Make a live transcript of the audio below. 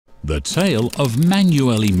The Tale of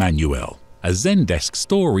Manual Emmanuel, a Zendesk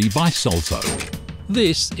story by Salto.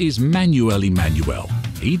 This is Manual Emmanuel.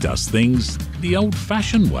 He does things the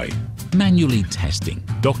old-fashioned way, manually testing,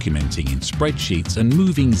 documenting in spreadsheets and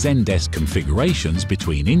moving Zendesk configurations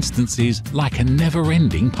between instances like a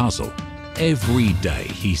never-ending puzzle. Every day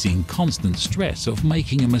he's in constant stress of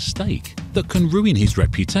making a mistake that can ruin his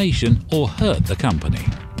reputation or hurt the company.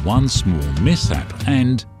 One small mishap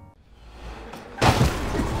and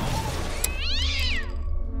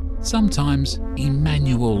sometimes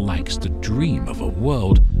Emmanuel likes to dream of a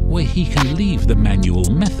world where he can leave the manual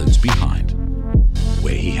methods behind,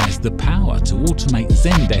 where he has the power to automate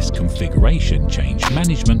Zendesk configuration change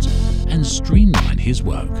management and streamline his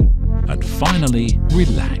work, and finally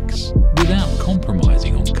relax without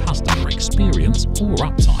compromising on customer experience or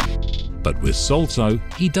uptime. But with Salto,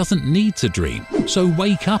 he doesn't need to dream, so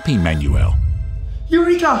wake up, Emmanuel.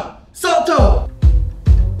 Eureka! Salto!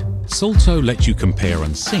 Salto lets you compare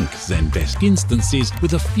and sync Zendesk instances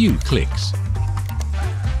with a few clicks.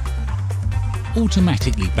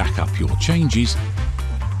 Automatically back up your changes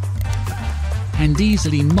and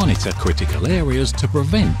easily monitor critical areas to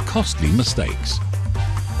prevent costly mistakes.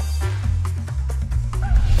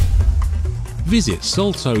 Visit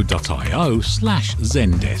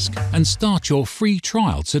salto.io/Zendesk and start your free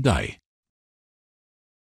trial today.